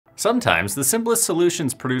Sometimes the simplest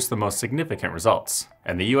solutions produce the most significant results,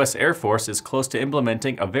 and the US Air Force is close to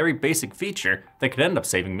implementing a very basic feature that could end up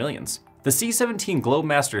saving millions. The C-17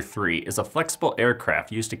 Globemaster III is a flexible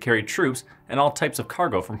aircraft used to carry troops and all types of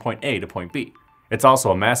cargo from point A to point B. It's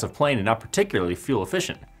also a massive plane and not particularly fuel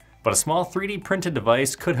efficient, but a small 3D printed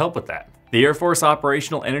device could help with that. The Air Force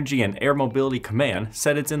Operational Energy and Air Mobility Command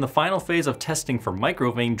said it's in the final phase of testing for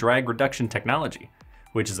Microvane drag reduction technology,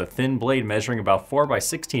 which is a thin blade measuring about 4 by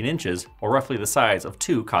 16 inches, or roughly the size of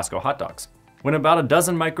 2 Costco hot dogs. When about a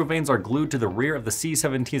dozen microvanes are glued to the rear of the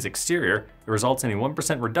C-17's exterior, it results in a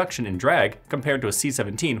 1% reduction in drag compared to a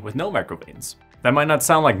C-17 with no microvanes. That might not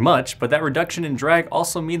sound like much, but that reduction in drag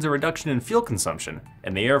also means a reduction in fuel consumption,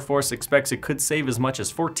 and the Air Force expects it could save as much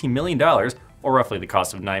as $14 million, or roughly the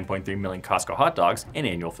cost of 9.3 million Costco hot dogs, in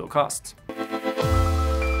annual fuel costs.